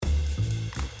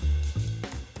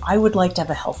I would like to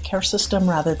have a healthcare system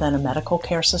rather than a medical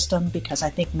care system, because I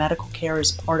think medical care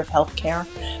is part of healthcare,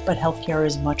 but healthcare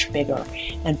is much bigger.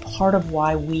 And part of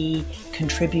why we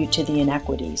contribute to the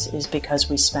inequities is because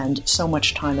we spend so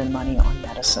much time and money on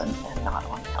medicine and not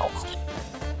on health.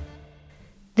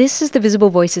 This is the Visible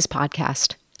Voices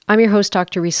podcast. I'm your host,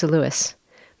 Dr. Risa Lewis.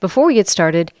 Before we get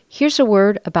started, here's a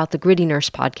word about the Gritty Nurse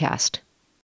podcast.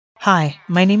 Hi,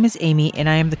 my name is Amy, and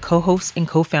I am the co-host and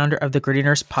co-founder of the Gritty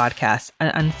Nurse podcast, an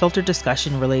unfiltered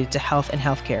discussion related to health and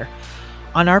healthcare.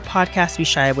 On our podcast, we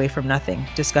shy away from nothing,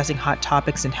 discussing hot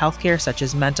topics in healthcare such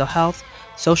as mental health,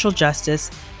 social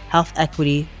justice, health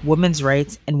equity, women's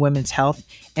rights, and women's health,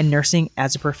 and nursing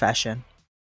as a profession.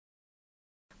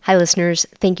 Hi, listeners.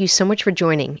 Thank you so much for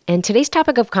joining. And today's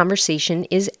topic of conversation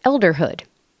is elderhood.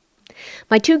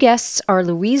 My two guests are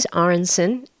Louise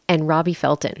Aronson and Robbie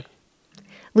Felton.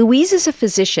 Louise is a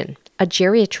physician, a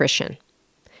geriatrician.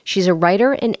 She's a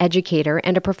writer and educator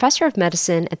and a professor of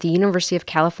medicine at the University of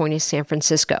California, San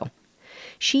Francisco.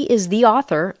 She is the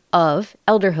author of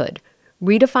Elderhood,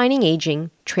 Redefining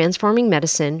Aging, Transforming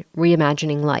Medicine,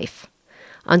 Reimagining Life.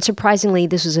 Unsurprisingly,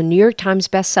 this was a New York Times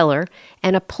bestseller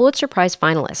and a Pulitzer Prize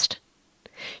finalist.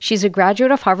 She's a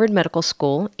graduate of Harvard Medical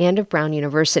School and of Brown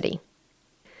University.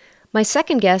 My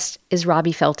second guest is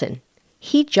Robbie Felton.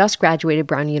 He just graduated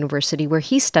Brown University, where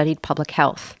he studied public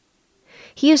health.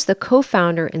 He is the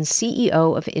co-founder and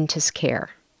CEO of Intus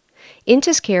Care.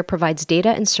 Intus Care provides data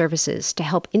and services to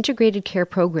help integrated care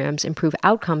programs improve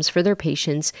outcomes for their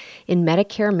patients in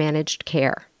Medicare-managed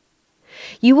care.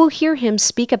 You will hear him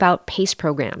speak about PACE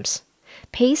programs.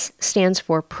 PACE stands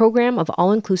for Program of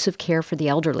All-Inclusive Care for the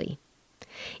Elderly.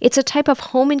 It's a type of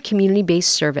home and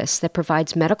community-based service that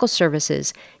provides medical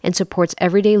services and supports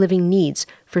everyday living needs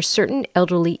for certain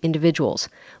elderly individuals,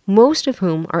 most of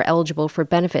whom are eligible for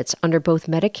benefits under both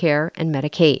Medicare and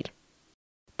Medicaid.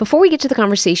 Before we get to the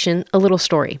conversation, a little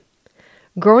story.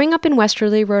 Growing up in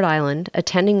Westerly, Rhode Island,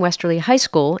 attending Westerly High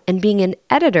School, and being an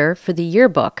editor for the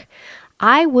yearbook,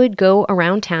 I would go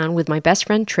around town with my best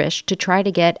friend Trish to try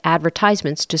to get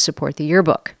advertisements to support the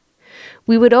yearbook.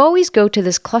 We would always go to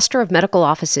this cluster of medical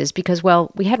offices because,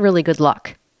 well, we had really good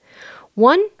luck.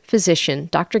 One physician,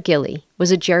 Dr. Gilly,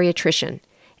 was a geriatrician,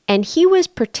 and he was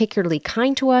particularly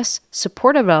kind to us,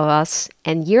 supportive of us,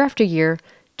 and year after year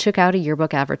took out a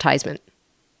yearbook advertisement.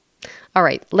 All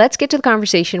right, let's get to the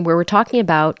conversation where we're talking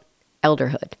about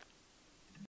elderhood.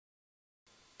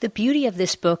 The beauty of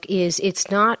this book is it's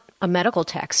not a medical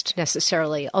text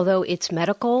necessarily, although it's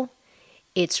medical,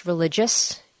 it's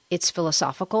religious, it's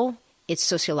philosophical, it's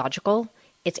sociological,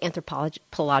 it's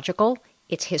anthropological,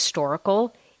 it's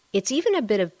historical, it's even a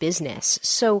bit of business.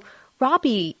 So,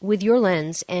 Robbie, with your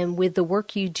lens and with the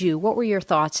work you do, what were your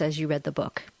thoughts as you read the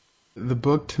book? The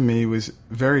book to me was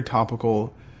very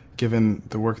topical given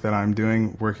the work that I'm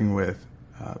doing, working with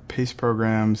PACE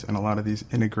programs and a lot of these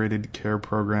integrated care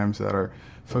programs that are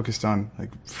focused on like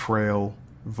frail,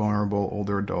 vulnerable,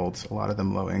 older adults, a lot of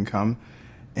them low income.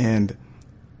 And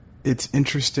it's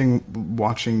interesting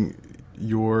watching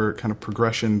your kind of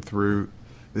progression through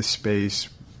this space,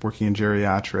 working in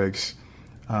geriatrics,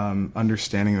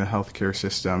 understanding the healthcare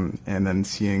system, and then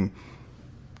seeing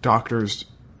doctors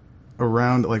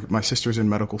around, like my sister's in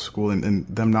medical school, and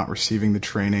them not receiving the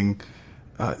training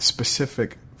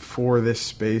specific for this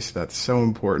space that's so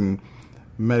important.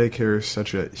 Medicare is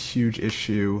such a huge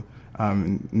issue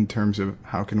in terms of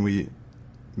how can we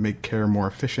make care more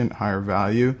efficient, higher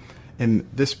value. And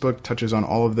this book touches on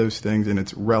all of those things, and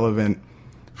it's relevant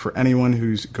for anyone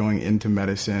who's going into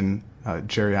medicine,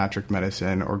 geriatric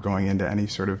medicine, or going into any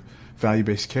sort of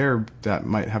value-based care that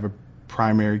might have a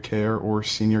primary care or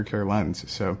senior care lens.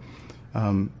 So,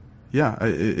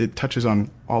 it touches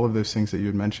on all of those things that you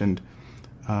had mentioned.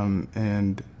 I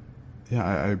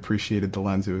appreciated the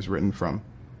lens it was written from.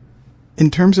 In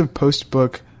terms of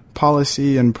post-book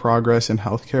policy and progress in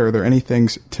healthcare, are there any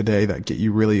things today that get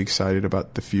you really excited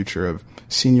about the future of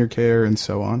senior care and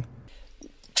so on?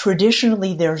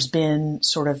 Traditionally, there's been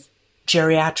sort of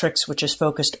geriatrics, which is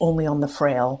focused only on the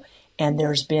frail, and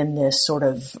there's been this sort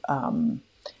of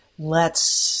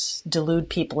let's delude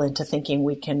people into thinking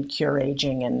we can cure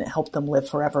aging and help them live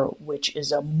forever, which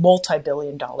is a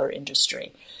multi-billion-dollar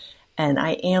industry. And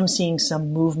I am seeing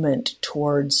some movement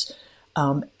towards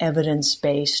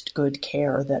evidence-based good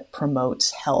care that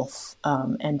promotes health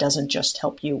and doesn't just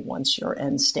help you once you're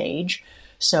end stage.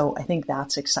 So I think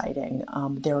that's exciting.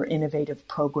 There are innovative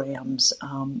programs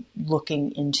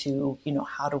looking into,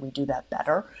 how do we do that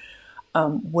better?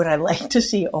 Would I like to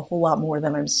see a whole lot more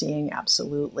than I'm seeing?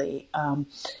 Absolutely.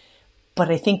 but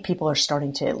I think people are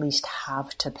starting to at least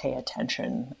have to pay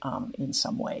attention in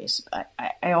some ways.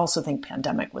 I also think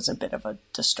pandemic was a bit of a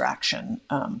distraction,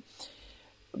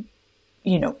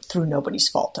 through nobody's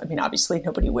fault. I mean, obviously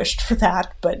nobody wished for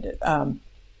that, but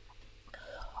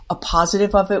a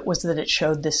positive of it was that it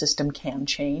showed the system can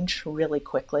change really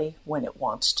quickly when it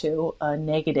wants to. A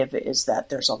negative is that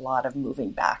there's a lot of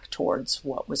moving back towards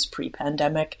what was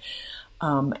pre-pandemic.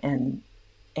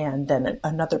 And then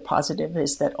another positive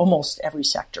is that almost every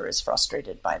sector is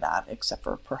frustrated by that, except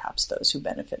for perhaps those who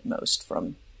benefit most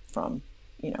from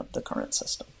the current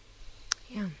system.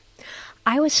 Yeah.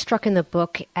 I was struck in the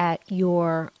book at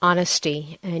your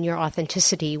honesty and your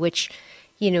authenticity, which,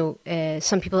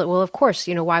 some people, well, of course,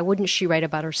 why wouldn't she write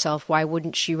about herself? Why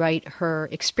wouldn't she write her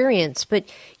experience? But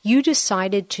you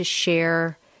decided to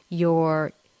share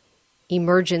your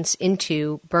emergence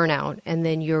into burnout and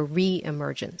then your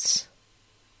re-emergence.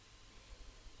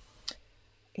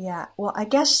 Yeah, well, I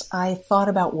guess I thought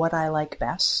about what I like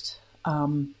best.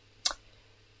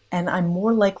 And I'm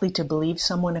more likely to believe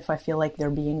someone if I feel like they're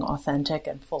being authentic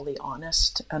and fully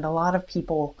honest. And a lot of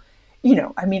people,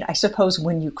 I suppose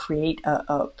when you create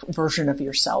a version of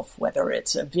yourself, whether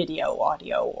it's a video,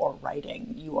 audio, or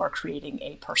writing, you are creating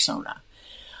a persona.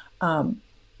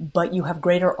 But you have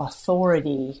greater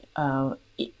authority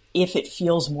if it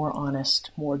feels more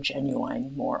honest, more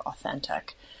genuine, more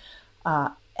authentic.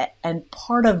 And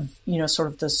part of, sort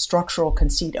of the structural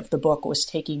conceit of the book was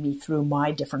taking me through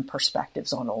my different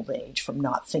perspectives on old age, from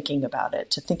not thinking about it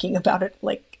to thinking about it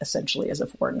like essentially as a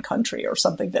foreign country or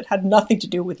something that had nothing to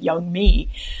do with young me,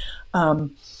 to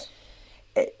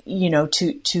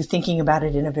thinking about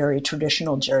it in a very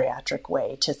traditional geriatric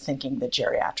way, to thinking that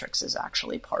geriatrics is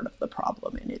actually part of the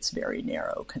problem in its very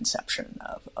narrow conception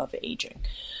of aging.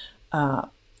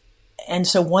 And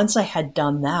so once I had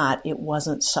done that, it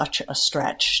wasn't such a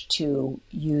stretch to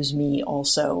use me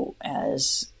also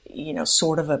as,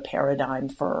 sort of a paradigm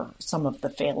for some of the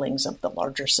failings of the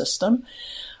larger system.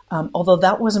 Although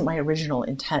that wasn't my original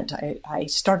intent. I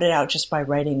started out just by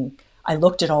writing, I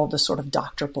looked at all the sort of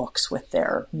doctor books with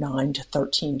their 9 to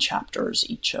 13 chapters,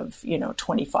 each of,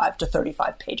 25 to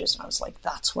 35 pages. And I was like,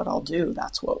 that's what I'll do.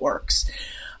 That's what works.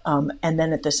 And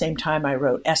then at the same time, I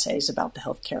wrote essays about the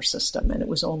healthcare system. And it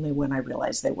was only when I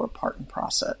realized they were part and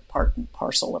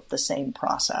parcel of the same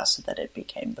process that it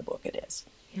became the book it is.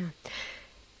 Yeah.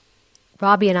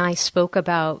 Robbie and I spoke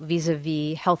about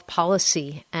vis-a-vis health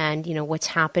policy and, what's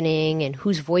happening and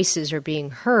whose voices are being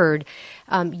heard.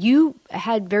 You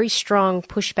had very strong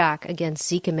pushback against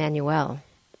Zeke Emanuel.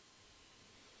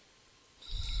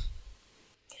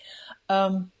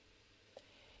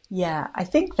 Yeah, I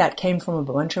think that came from a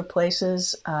bunch of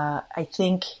places. I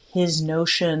think his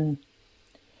notion,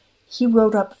 he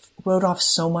wrote off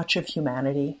so much of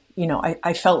humanity.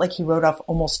 I felt like he wrote off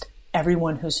almost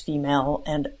everyone who's female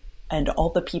and all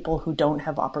the people who don't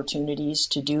have opportunities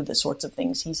to do the sorts of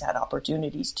things he's had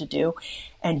opportunities to do.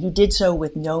 And he did so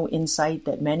with no insight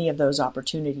that many of those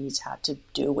opportunities had to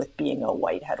do with being a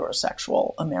white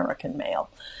heterosexual American male.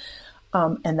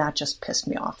 And that just pissed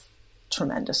me off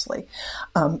tremendously,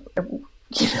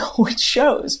 which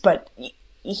shows, but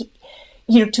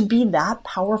to be that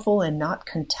powerful and not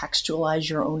contextualize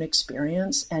your own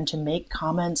experience and to make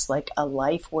comments like a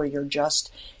life where you're just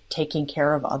taking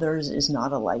care of others is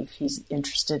not a life he's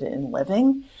interested in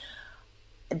living,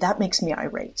 that makes me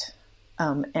irate.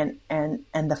 And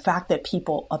the fact that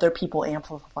other people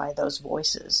amplify those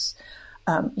voices,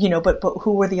 but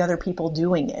who were the other people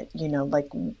doing it?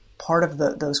 Part of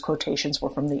those quotations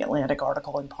were from the Atlantic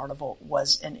article, and part of it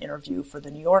was an interview for the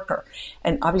New Yorker.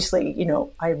 And obviously,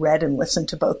 I read and listened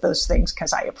to both those things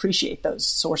because I appreciate those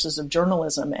sources of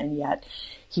journalism. And yet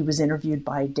he was interviewed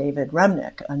by David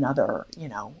Remnick, another,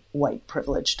 white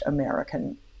privileged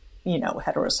American,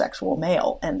 heterosexual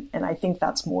male. And I think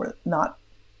that's more not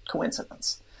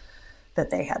coincidence that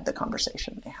they had the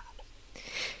conversation they had.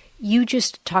 You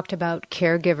just talked about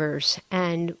caregivers,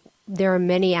 and there are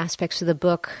many aspects of the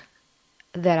book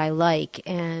that I like,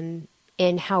 and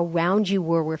how round you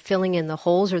were filling in the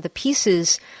holes or the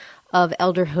pieces of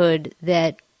elderhood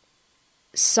that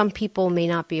some people may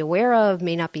not be aware of,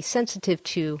 may not be sensitive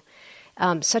to,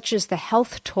 such as the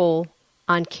health toll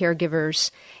on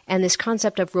caregivers and this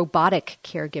concept of robotic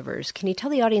caregivers. Can you tell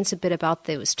the audience a bit about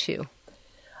those two?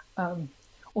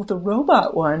 Well, the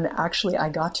robot one, actually, I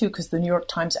got to because the New York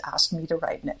Times asked me to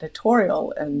write an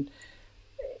editorial, and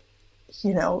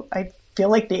I feel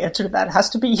like the answer to that has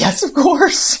to be yes, of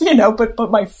course,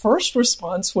 but my first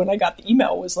response when I got the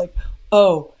email was like,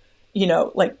 oh,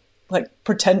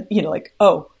 pretend,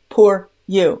 oh, poor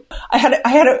you. I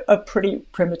had a pretty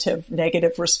primitive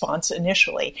negative response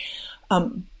initially.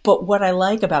 But what I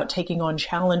like about taking on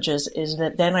challenges is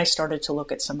that then I started to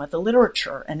look at some of the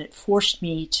literature, and it forced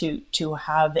me to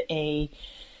have a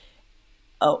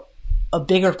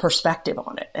bigger perspective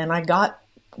on it. And I got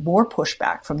more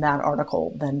pushback from that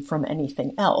article than from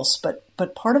anything else.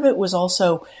 But part of it was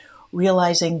also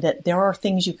realizing that there are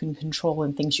things you can control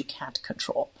and things you can't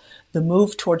control. The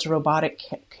move towards robotic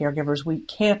caregivers we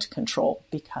can't control,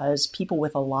 because people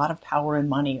with a lot of power and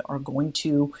money are going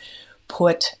to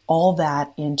put all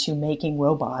that into making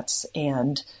robots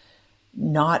and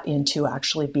not into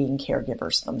actually being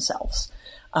caregivers themselves,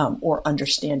 or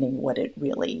understanding what it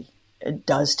really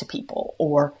does to people,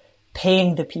 or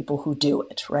paying the people who do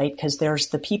it, right? Because there's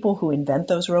the people who invent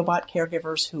those robot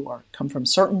caregivers who come from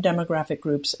certain demographic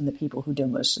groups, and the people who do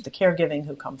most of the caregiving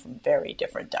who come from very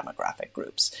different demographic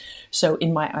groups. So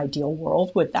in my ideal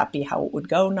world, would that be how it would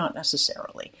go? Not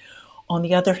necessarily. On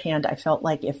the other hand, I felt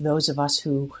like if those of us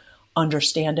who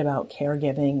understand about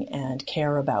caregiving and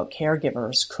care about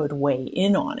caregivers could weigh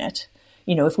in on it,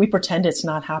 if we pretend it's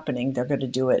not happening, they're going to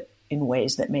do it in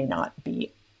ways that may not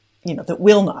be that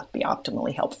will not be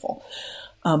optimally helpful.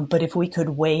 But if we could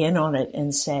weigh in on it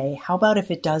and say, how about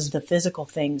if it does the physical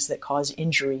things that cause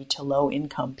injury to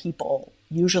low-income people,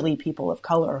 usually people of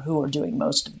color who are doing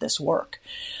most of this work,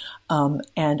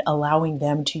 and allowing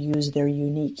them to use their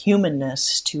unique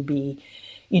humanness to be,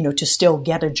 to still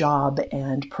get a job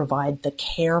and provide the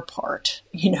care part,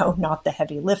 not the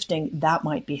heavy lifting, that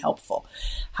might be helpful.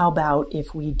 How about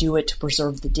if we do it to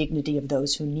preserve the dignity of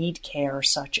those who need care,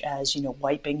 such as,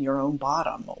 wiping your own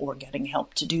bottom or getting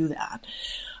help to do that?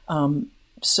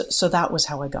 So that was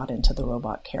how I got into the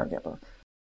robot caregiver.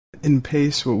 In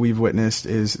PACE, what we've witnessed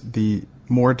is the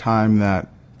more time that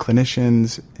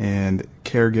clinicians and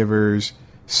caregivers,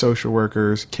 social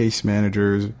workers, case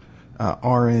managers,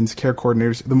 RNs, care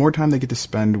coordinators, the more time they get to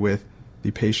spend with the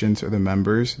patients or the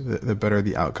members, the better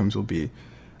the outcomes will be.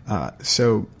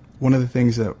 So one of the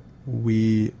things that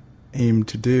we aim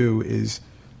to do is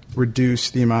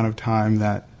reduce the amount of time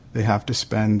that they have to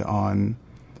spend on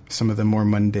some of the more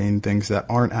mundane things that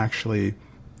aren't actually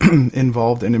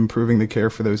involved in improving the care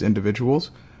for those individuals.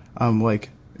 Like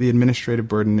the administrative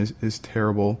burden is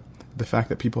terrible. The fact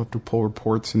that people have to pull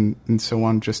reports and so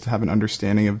on just to have an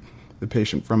understanding of the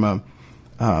patient from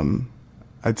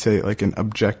I'd say like an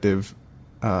objective,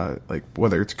 like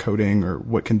whether it's coding or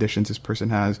what conditions this person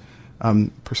has,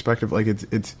 perspective, like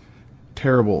it's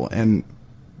terrible. And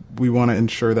we want to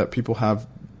ensure that people have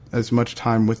as much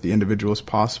time with the individual as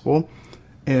possible.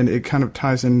 And it kind of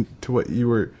ties into what you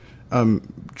were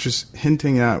just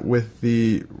hinting at with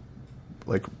the,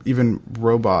 like, even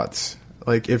robots.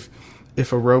 Like if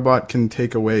a robot can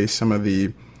take away some of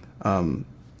the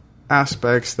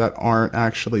aspects that aren't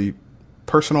actually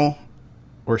personal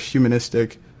or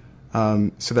humanistic,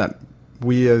 so that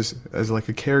we as like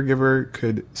a caregiver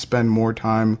could spend more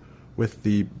time with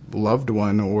the loved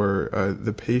one or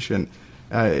the patient,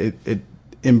 it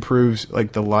improves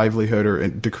like the livelihood, or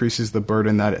it decreases the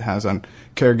burden that it has on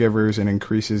caregivers and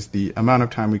increases the amount of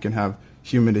time we can have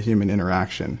human to human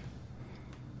interaction.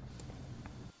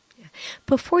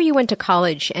 Before you went to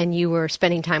college and you were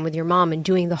spending time with your mom and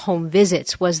doing the home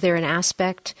visits, was there an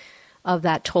aspect of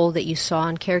that toll that you saw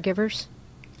on caregivers?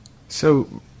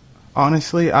 So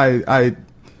honestly, I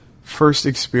first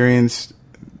experienced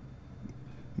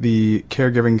the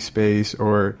caregiving space,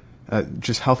 or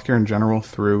just healthcare in general,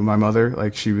 through my mother.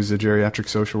 Like, she was a geriatric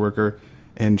social worker,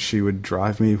 and she would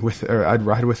drive me with her. I'd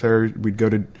ride with her. We'd go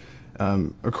to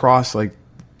across like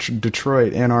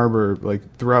Detroit, Ann Arbor,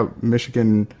 like throughout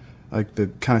Michigan, like the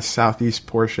kind of southeast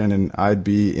portion, and I'd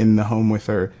be in the home with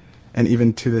her. And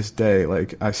even to this day,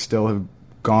 like, I still have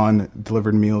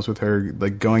delivered meals with her,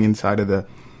 like going inside of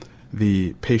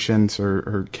the patients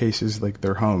or cases, like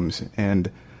their homes. And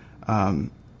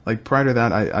like prior to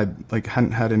that, I like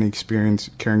hadn't had any experience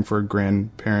caring for a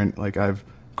grandparent. Like, I have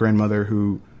grandmother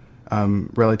who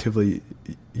relatively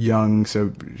young,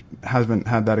 so haven't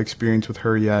had that experience with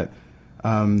her yet.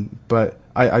 But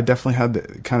I definitely had the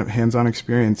kind of hands-on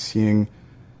experience seeing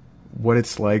what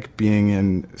it's like being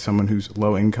in someone who's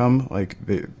low income. Like,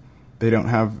 they don't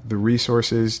have the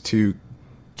resources to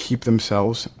keep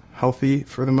themselves healthy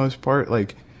for the most part.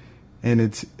 Like, and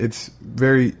it's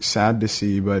very sad to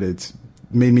see, but it's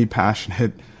made me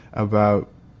passionate about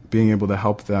being able to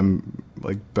help them,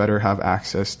 like, better have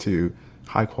access to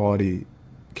high quality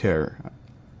care.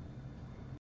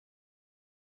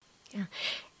 Yeah.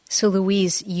 So,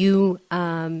 Louise, you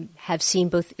have seen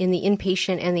both in the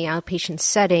inpatient and the outpatient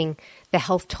setting the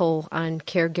health toll on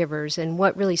caregivers, and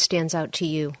what really stands out to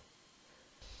you?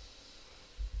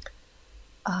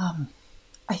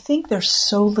 I think there's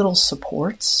so little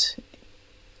supports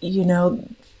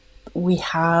we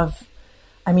have,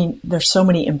 there's so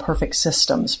many imperfect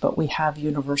systems, but we have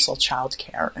universal child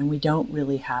care, and we don't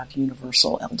really have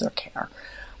universal elder care,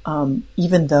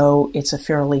 even though it's a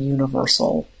fairly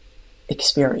universal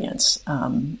experience.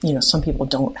 Some people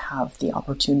don't have the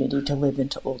opportunity to live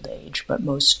into old age, but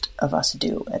most of us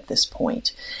do at this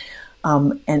point.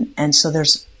 And so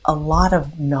there's a lot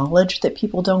of knowledge that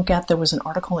people don't get. There was an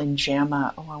article in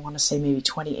JAMA, I want to say maybe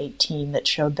 2018, that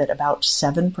showed that about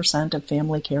 7% of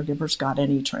family caregivers got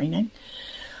any training.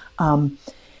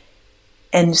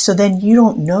 And so then you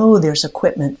don't know there's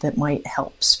equipment that might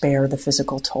help spare the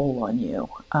physical toll on you.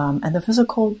 And the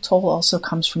physical toll also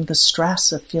comes from the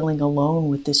stress of feeling alone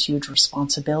with this huge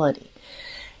responsibility.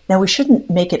 Now, we shouldn't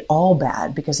make it all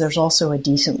bad, because there's also a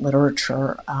decent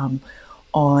literature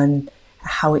on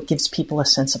how it gives people a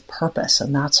sense of purpose.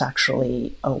 And that's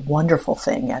actually a wonderful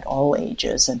thing at all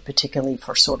ages, and particularly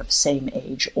for sort of same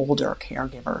age, older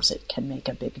caregivers, it can make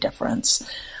a big difference.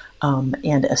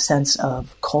 And a sense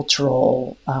of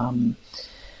cultural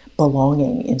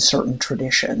belonging in certain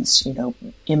traditions.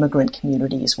 Immigrant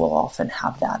communities will often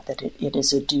have that it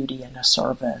is a duty and a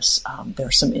service.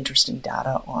 There's some interesting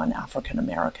data on African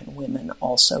American women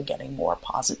also getting more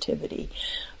positivity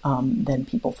than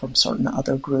people from certain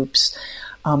other groups.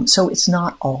 So it's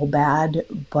not all bad,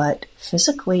 but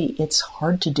physically it's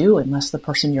hard to do unless the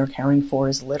person you're caring for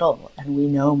is little. And we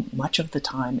know much of the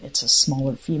time it's a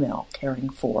smaller female caring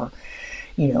for,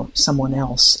 someone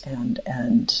else,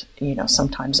 and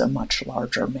sometimes a much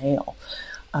larger male.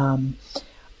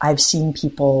 I've seen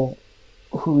people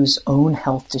whose own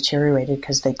health deteriorated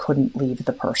because they couldn't leave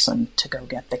the person to go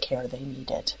get the care they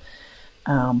needed.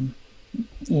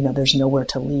 There's nowhere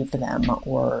to leave them,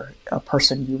 or a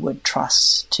person you would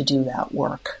trust to do that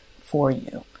work for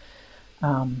you.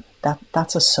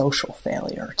 That's a social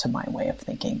failure to my way of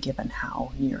thinking, given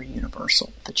how near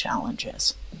universal the challenge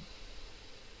is.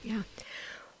 Yeah.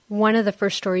 One of the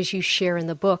first stories you share in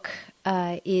the book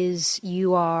is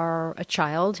you are a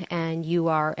child and you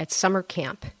are at summer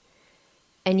camp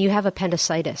and you have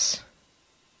appendicitis.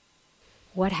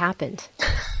 What happened?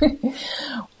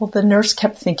 Well, the nurse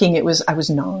kept thinking I was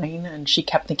 9, and she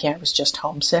kept thinking I was just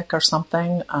homesick or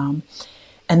something. And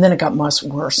then it got much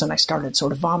worse, and I started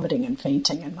sort of vomiting and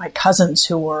fainting. And my cousins,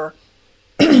 who were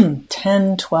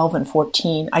 10, 12, and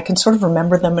 14, I can sort of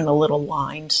remember them in a little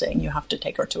line saying, "You have to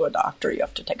take her to a doctor. You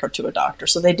have to take her to a doctor."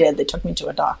 So they did. They took me to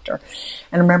a doctor.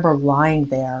 And I remember lying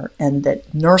there, and the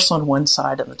nurse on one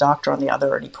side and the doctor on the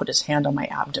other, and he put his hand on my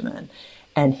abdomen.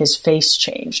 And his face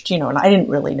changed, and I didn't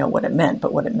really know what it meant,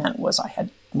 but what it meant was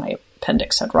my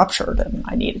appendix had ruptured and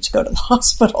I needed to go to the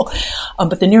hospital.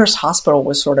 But the nearest hospital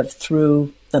was sort of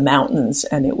through the mountains,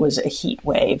 and it was a heat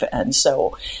wave. And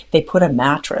so they put a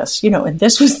mattress, and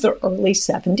this was the early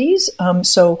 70s.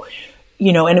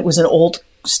 And it was an old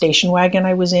station wagon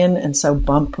I was in. And so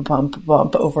bump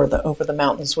over the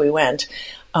mountains we went.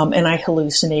 And I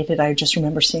hallucinated. I just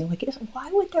remember seeing, why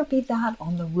would there be that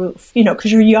on the roof?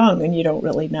 Because you're young and you don't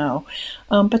really know.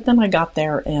 But then I got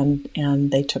there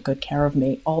and they took good care of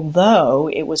me. Although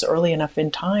it was early enough in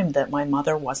time that my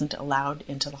mother wasn't allowed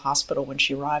into the hospital when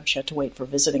she arrived. She had to wait for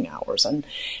visiting hours. And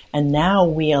now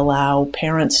we allow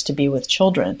parents to be with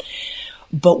children.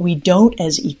 But we don't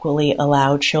as equally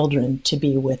allow children to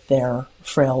be with their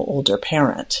frail older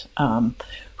parent,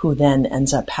 who then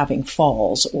ends up having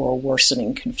falls or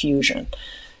worsening confusion.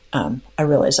 I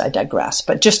realize I digress,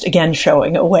 but just again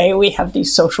showing a way we have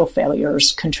these social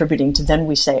failures contributing to, then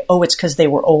we say, oh, it's because they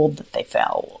were old that they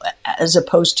fell, as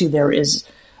opposed to there is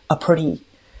a pretty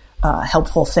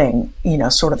helpful thing,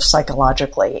 sort of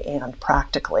psychologically and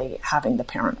practically, having the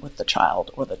parent with the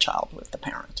child or the child with the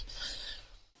parent.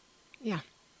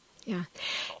 Yeah.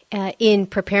 In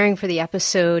preparing for the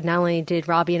episode, not only did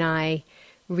Robbie and I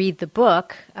read the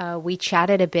book, we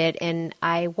chatted a bit, and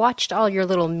I watched all your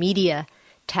little media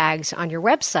tags on your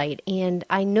website, and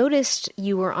I noticed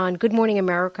you were on Good Morning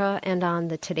America and on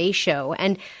the Today Show,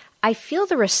 and I feel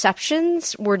the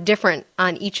receptions were different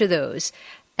on each of those.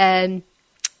 And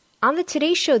on the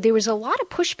Today Show, there was a lot of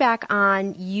pushback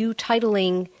on you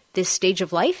titling this stage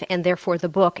of life, and therefore the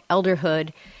book,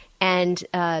 Elderhood, and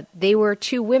they were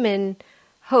two women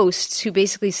hosts who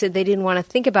basically said they didn't want to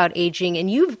think about aging,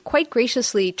 and you've quite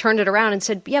graciously turned it around and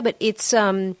said, yeah, but it's,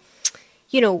 why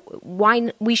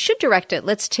we should direct it.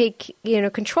 Let's take,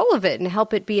 control of it and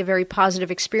help it be a very positive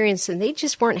experience, and they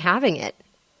just weren't having it.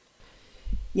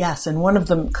 Yes, and one of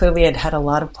them clearly had a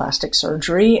lot of plastic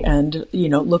surgery and,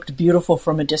 looked beautiful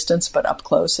from a distance, but up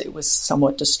close it was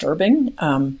somewhat disturbing.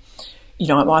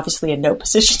 I'm obviously in no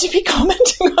position to be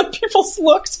commenting on people's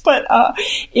looks, but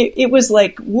it was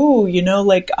like, woo,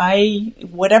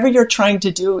 whatever you're trying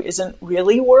to do isn't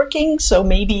really working. So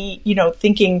maybe,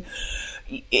 thinking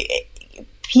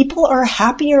people are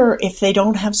happier if they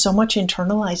don't have so much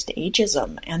internalized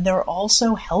ageism, and they're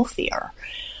also healthier.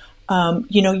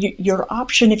 Your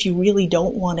option, if you really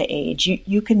don't want to age,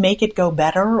 you can make it go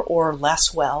better or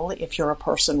less well if you're a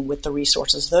person with the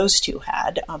resources those two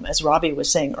had. As Robbie was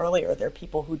saying earlier, there are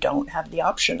people who don't have the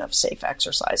option of safe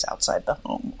exercise outside the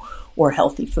home or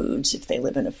healthy foods if they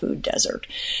live in a food desert.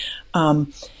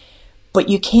 But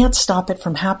you can't stop it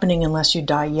from happening unless you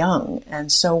die young.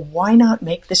 And so why not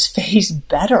make this phase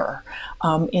better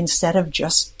instead of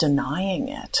just denying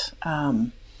it?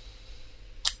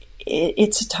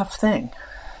 It's a tough thing.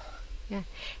 Yeah.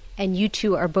 And you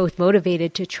two are both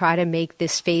motivated to try to make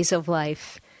this phase of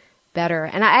life better.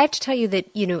 And I have to tell you that,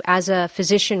 as a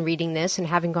physician reading this and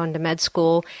having gone to med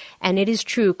school, and it is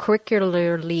true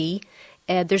curricularly,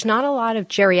 there's not a lot of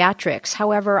geriatrics.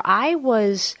 However, I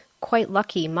was quite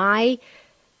lucky. My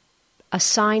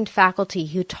assigned faculty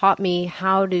who taught me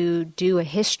how to do a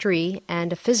history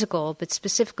and a physical, but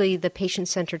specifically the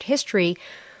patient-centered history,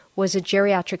 was a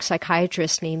geriatric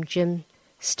psychiatrist named Jim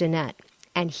Stinnett,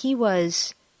 and he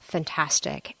was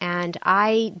fantastic. And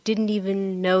I didn't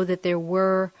even know that there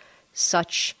were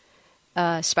such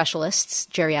specialists,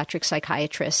 geriatric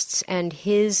psychiatrists, and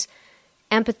his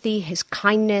empathy, his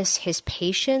kindness, his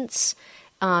patience,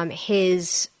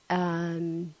 his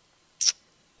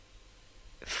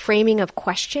framing of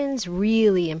questions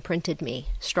really imprinted me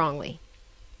strongly.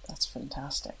 That's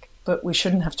fantastic. But we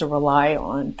shouldn't have to rely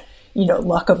on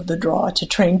luck of the draw to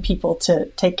train people to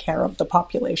take care of the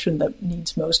population that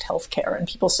needs most healthcare. And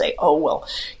people say, oh, well,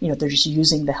 they're just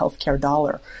using the healthcare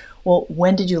dollar. Well,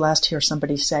 when did you last hear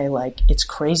somebody say, it's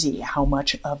crazy how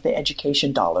much of the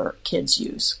education dollar kids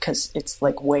use? Because it's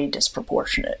way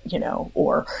disproportionate,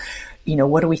 or,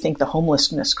 what do we think the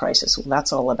homelessness crisis? Well,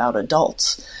 that's all about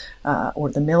adults or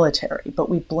the military, but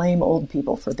we blame old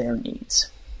people for their needs.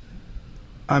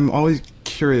 I'm always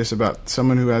curious about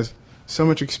someone who has so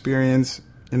much experience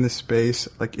in this space.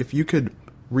 If you could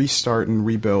restart and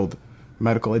rebuild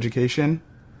medical education,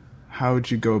 how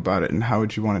would you go about it, and how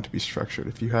would you want it to be structured?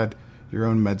 If you had your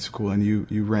own med school and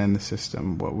you ran the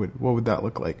system, what would that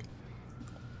look like?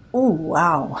 Oh,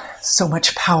 wow. So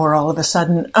much power all of a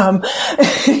sudden.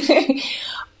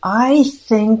 I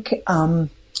think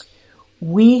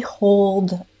we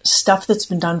hold stuff that's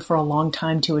been done for a long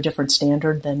time to a different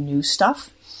standard than new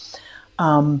stuff.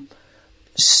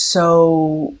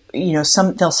 So,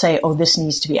 some they'll say, oh, this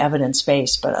needs to be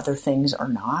evidence-based, but other things are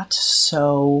not.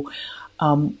 So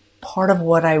part of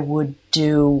what I would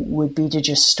do would be to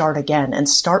just start again and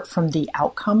start from the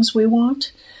outcomes we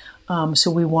want.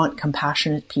 So we want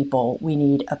compassionate people. We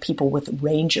need people with a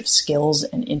range of skills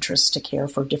and interests to care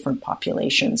for different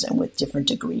populations and with different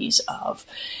degrees of,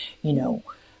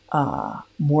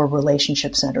 more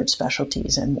relationship-centered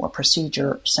specialties and more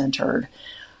procedure-centered.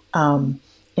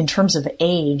 In terms of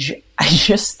age, I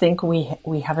just think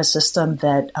we have a system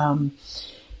that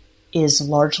is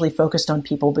largely focused on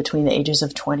people between the ages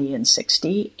of 20 and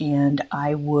 60, and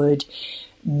I would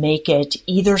make it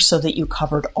either so that you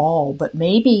covered all, but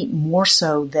maybe more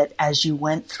so that as you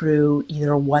went through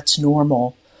either what's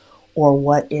normal or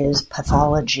what is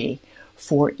pathology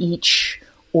for each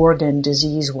organ,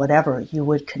 disease, whatever, you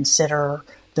would consider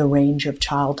the range of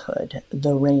childhood,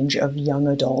 the range of young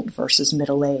adult versus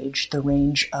middle age, the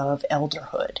range of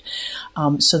elderhood,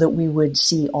 so that we would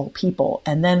see all people.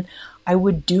 And then I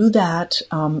would do that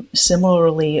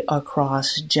similarly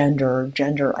across gender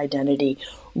identity.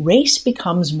 Race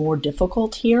becomes more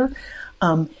difficult here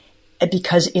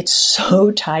because it's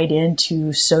so tied into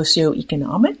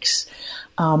socioeconomics.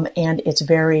 And it's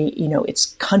very, it's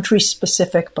country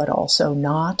specific, but also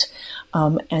not.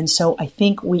 And so I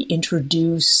think we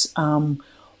introduce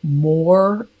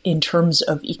more in terms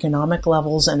of economic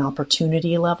levels and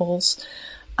opportunity levels.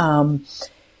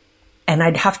 And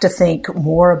I'd have to think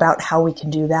more about how we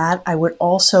can do that. I would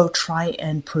also try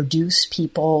and produce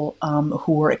people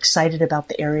who are excited about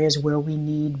the areas where we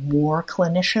need more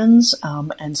clinicians.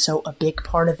 And so a big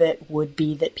part of it would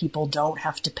be that people don't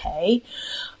have to pay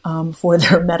for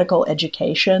their medical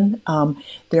education.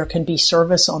 There can be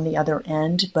service on the other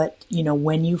end, but,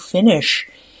 when you finish,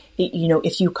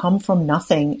 if you come from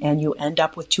nothing and you end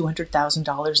up with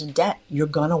 $200,000 in debt, you're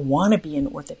going to want to be an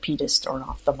orthopedist or an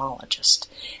ophthalmologist.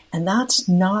 And that's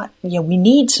not, we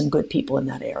need some good people in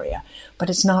that area, but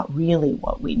it's not really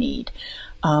what we need.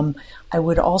 I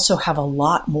would also have a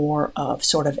lot more of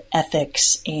sort of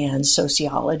ethics and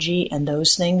sociology and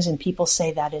those things. And people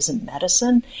say that isn't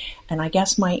medicine. And I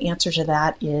guess my answer to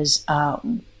that is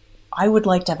I would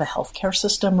like to have a healthcare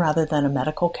system rather than a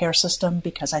medical care system,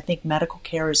 because I think medical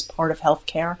care is part of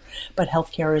healthcare, but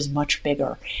healthcare is much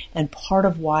bigger. And part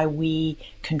of why we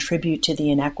contribute to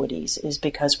the inequities is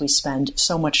because we spend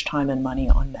so much time and money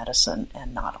on medicine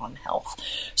and not on health.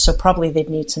 So probably they'd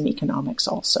need some economics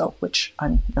also, which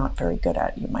I'm not very good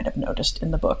at. You might have noticed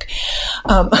in the book.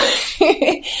 But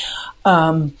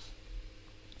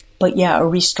yeah, a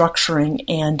restructuring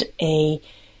and a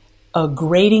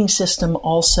grading system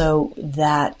also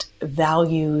that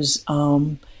values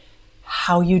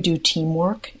how you do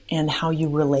teamwork and how you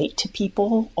relate to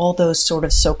people, all those sort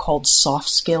of so-called soft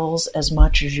skills, as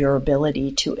much as your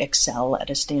ability to excel at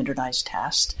a standardized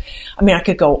test. I mean, I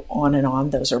could go on and on.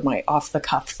 Those are my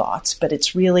off-the-cuff thoughts, but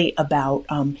it's really about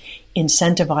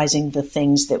incentivizing the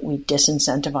things that we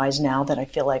disincentivize now that I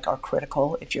feel like are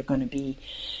critical if you're going to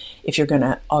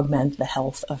augment the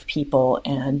health of people,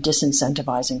 and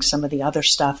disincentivizing some of the other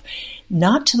stuff,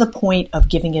 not to the point of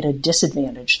giving it a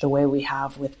disadvantage the way we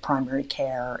have with primary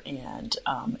care and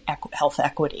health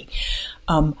equity,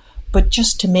 but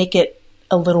just to make it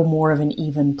a little more of an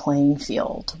even playing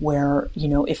field where,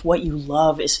 if what you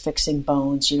love is fixing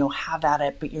bones, have at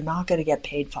it, but you're not going to get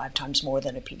paid 5 times more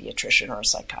than a pediatrician or a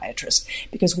psychiatrist,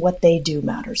 because what they do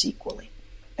matters equally,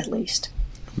 at least.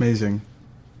 Amazing.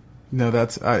 No,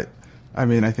 I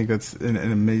mean, I think that's an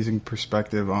amazing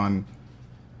perspective on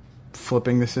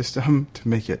flipping the system to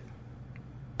make it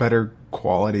better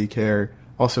quality care,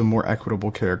 also more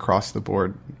equitable care across the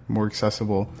board, more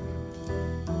accessible.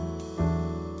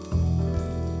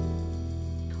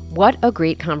 What a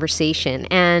great conversation.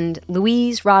 And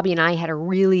Louise, Robbie, and I had a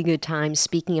really good time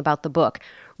speaking about the book.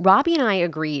 Robbie and I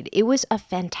agreed it was a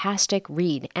fantastic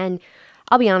read. And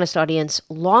I'll be honest, audience,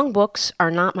 long books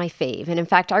are not my fave. And in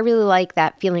fact, I really like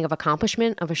that feeling of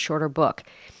accomplishment of a shorter book.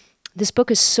 This book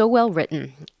is so well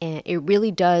written, and it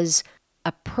really does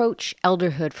approach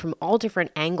elderhood from all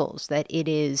different angles, that it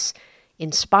is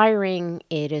inspiring,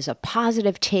 it is a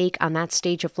positive take on that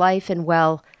stage of life, and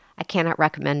well, I cannot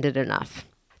recommend it enough.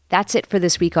 That's it for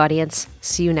this week, audience.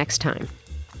 See you next time.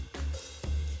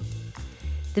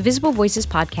 The Visible Voices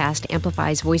podcast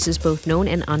amplifies voices both known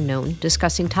and unknown,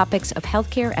 discussing topics of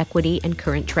healthcare equity and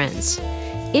current trends.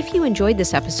 If you enjoyed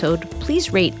this episode,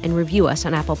 please rate and review us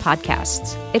on Apple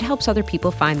Podcasts. It helps other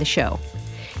people find the show.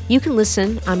 You can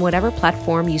listen on whatever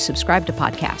platform you subscribe to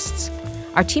podcasts.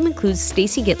 Our team includes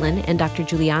Stacey Gitlin and Dr.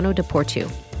 Giuliano DePortu.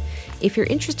 If you're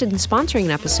interested in sponsoring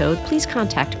an episode, please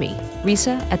contact me,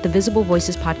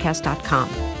 Risa@thevisiblevoicespodcast.com.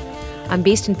 I'm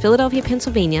based in Philadelphia,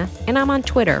 Pennsylvania, and I'm on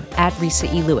Twitter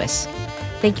 @Risa E. Lewis.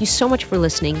 Thank you so much for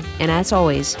listening, and as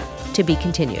always, to be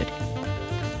continued.